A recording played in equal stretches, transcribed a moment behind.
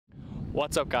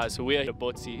What's up guys, so we're at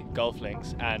Ebotse Golf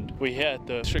Links and we're here at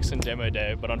the Srixon demo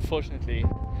day, but unfortunately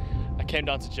I came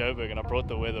down to Joburg and I brought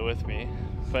the weather with me.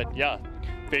 But yeah,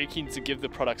 very keen to give the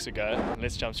products a go.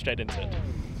 Let's jump straight into it.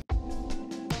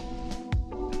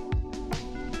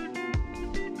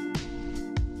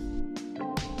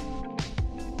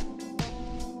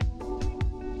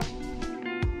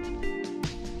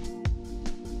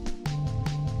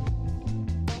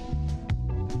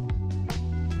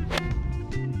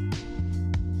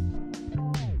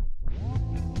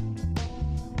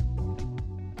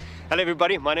 Hello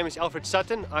everybody, my name is Alfred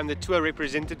Sutton. I'm the Tour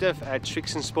Representative at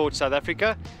Srixon Sport South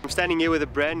Africa. I'm standing here with the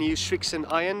brand new Srixon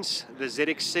irons, the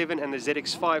ZX7 and the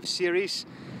ZX5 series.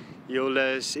 You'll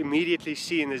immediately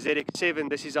see in the ZX7,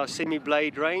 this is our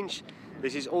semi-blade range.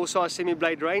 This is also our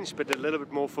semi-blade range, but a little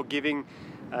bit more forgiving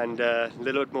and a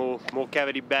little bit more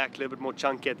cavity back, a little bit more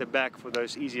chunky at the back for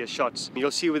those easier shots.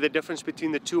 You'll see with the difference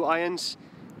between the two irons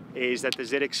is that the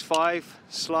ZX5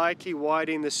 slightly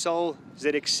wider in the sole,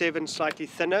 ZX7 slightly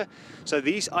thinner. So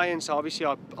these irons are obviously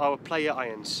our player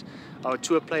irons. Our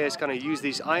tour players kind of use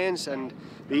these irons, and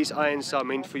these irons are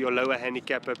meant for your lower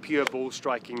handicapper, pure ball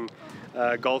striking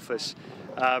golfers.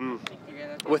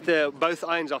 Both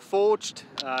irons are forged.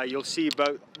 You'll see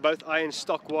both irons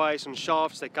stock wise on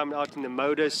shafts. They come out in the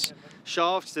Modus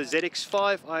shafts. The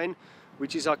ZX5 iron,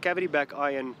 which is our cavity back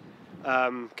iron,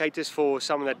 caters for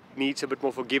someone that needs a bit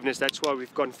more forgiveness. That's why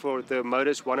we've gone for the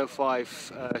Modus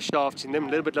 105 shafts in them. A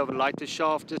little bit of a lighter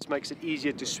shaft, just makes it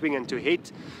easier to swing and to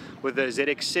hit. With the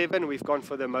ZX7 we've gone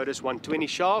for the Modus 120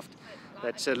 shaft.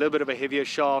 That's a little bit of a heavier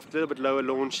shaft, a little bit lower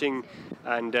launching,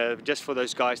 and just for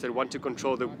those guys that want to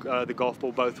control the golf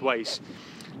ball both ways.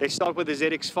 Let's start with the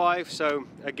ZX5. So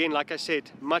again, like I said,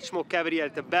 much more cavity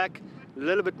at the back, a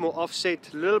little bit more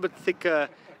offset, a little bit thicker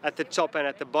at the top and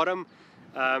at the bottom.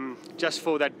 Just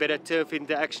for that better turf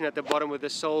interaction at the bottom with the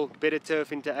sole, better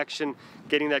turf interaction,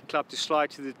 getting that club to slide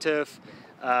to the turf.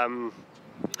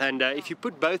 If you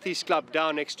put both these clubs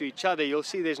down next to each other, you'll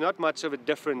see there's not much of a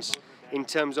difference in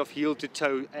terms of heel to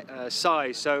toe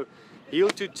size. So heel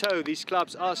to toe, these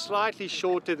clubs are slightly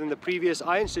shorter than the previous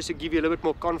irons, just to give you a little bit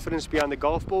more confidence behind the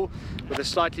golf ball. With a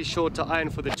slightly shorter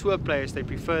iron for the tour players, they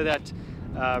prefer that.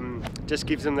 Just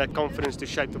gives them that confidence to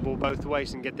shape the ball both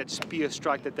ways and get that spear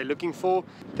strike that they're looking for.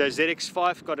 The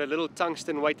ZX5 got a little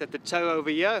tungsten weight at the toe over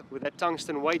here. With that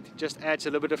tungsten weight, it just adds a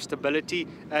little bit of stability,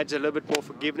 adds a little bit more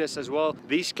forgiveness as well.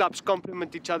 These clubs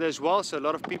complement each other as well, so a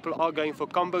lot of people are going for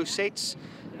combo sets.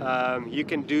 You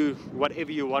can do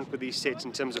whatever you want with these sets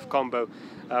in terms of combo.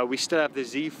 We still have the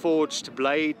Z forged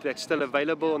blade that's still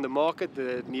available on the market.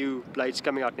 The new blade's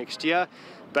coming out next year.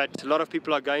 But a lot of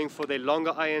people are going for their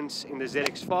longer irons in the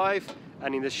ZX5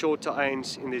 and in the shorter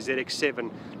irons in the ZX7.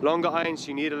 Longer irons,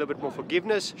 you need a little bit more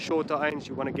forgiveness. Shorter irons,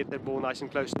 you want to get that ball nice and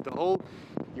close to the hole.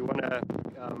 You want to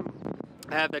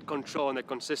have that control and that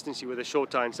consistency with the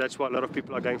short irons. That's why a lot of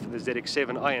people are going for the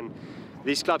ZX7 iron.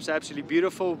 These clubs are absolutely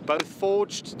beautiful, both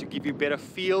forged to give you better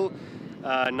feel.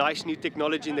 Nice new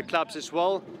technology in the clubs as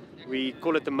well. We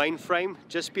call it the mainframe.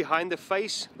 Just behind the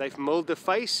face, they've milled the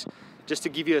face, just to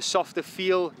give you a softer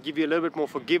feel, give you a little bit more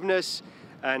forgiveness,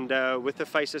 and with the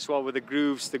face as well, with the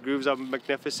grooves are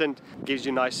magnificent, gives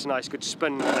you nice good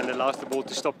spin and allows the ball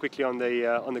to stop quickly on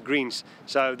the greens.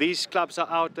 So these clubs are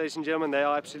out, ladies and gentlemen. They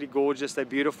are absolutely gorgeous, they're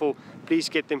beautiful. Please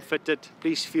get them fitted,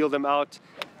 please feel them out,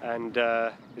 and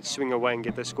let's swing away and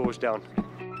get the scores down.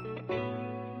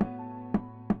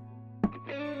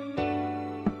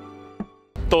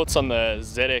 Thoughts on the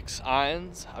ZX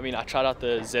irons? I mean, I tried out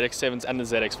the ZX7s and the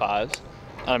ZX5s.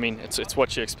 I mean, it's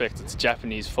what you expect. It's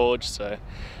Japanese forged, so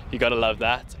you gotta love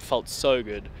that. It felt so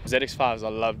good. ZX5s, I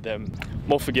loved them.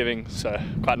 More forgiving, so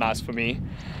quite nice for me.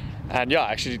 And yeah,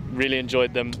 I actually really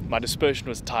enjoyed them. My dispersion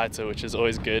was tighter, which is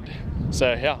always good.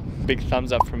 So yeah, big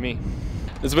thumbs up from me.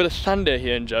 There's a bit of thunder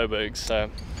here in Joburg, so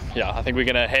yeah, I think we're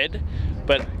gonna head.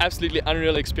 But absolutely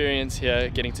unreal experience here,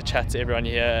 getting to chat to everyone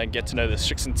here and get to know the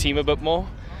Srixon team a bit more.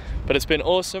 But it's been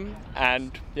awesome,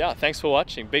 and yeah, thanks for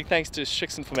watching. Big thanks to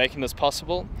Srixon for making this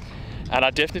possible. And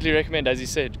I definitely recommend, as you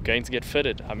said, going to get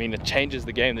fitted. I mean, it changes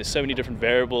the game. There's so many different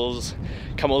variables,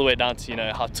 come all the way down to, you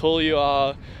know, how tall you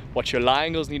are, what your lie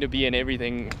angles need to be and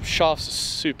everything. Shafts are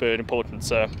super important.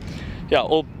 So yeah,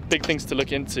 all big things to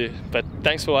look into. But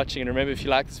thanks for watching, and remember, if you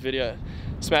like this video,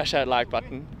 smash that like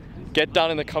button. Get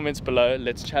down in the comments below,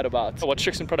 let's chat about what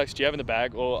Srixon products do you have in the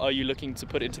bag, or are you looking to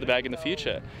put into the bag in the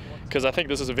future? Because I think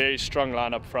this is a very strong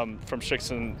lineup from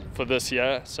Srixon for this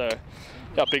year, so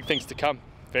yeah, big things to come.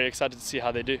 Very excited to see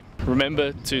how they do.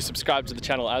 Remember to subscribe to the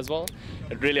channel as well,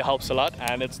 it really helps a lot,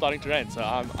 and it's starting to rain, so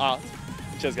I'm out.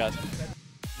 Cheers guys.